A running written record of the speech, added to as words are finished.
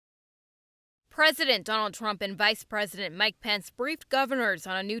President Donald Trump and Vice President Mike Pence briefed governors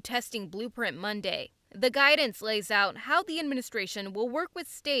on a new testing blueprint Monday. The guidance lays out how the administration will work with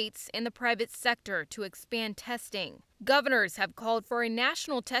states and the private sector to expand testing. Governors have called for a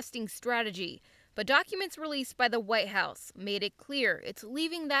national testing strategy, but documents released by the White House made it clear it's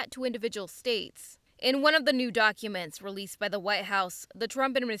leaving that to individual states. In one of the new documents released by the White House, the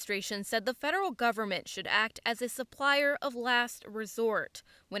Trump administration said the federal government should act as a supplier of last resort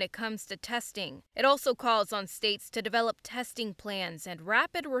when it comes to testing. It also calls on states to develop testing plans and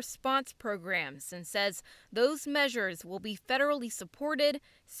rapid response programs and says those measures will be federally supported,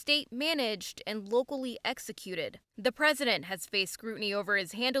 state-managed, and locally executed. The president has faced scrutiny over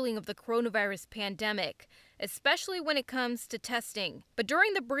his handling of the coronavirus pandemic, especially when it comes to testing. But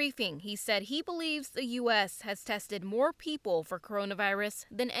during the briefing, he said he believes the U.S. has tested more people for coronavirus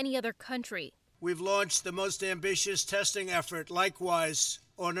than any other country. We've launched the most ambitious testing effort, likewise,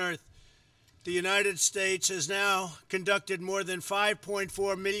 on Earth. The United States has now conducted more than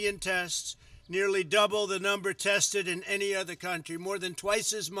 5.4 million tests, nearly double the number tested in any other country, more than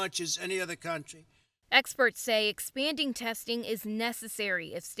twice as much as any other country. Experts say expanding testing is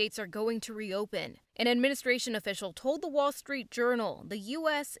necessary if states are going to reopen. An administration official told the Wall Street Journal the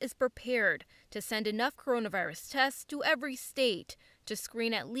U.S. is prepared to send enough coronavirus tests to every state to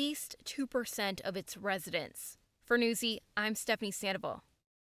screen at least 2% of its residents. For Newsy, I'm Stephanie Sandoval.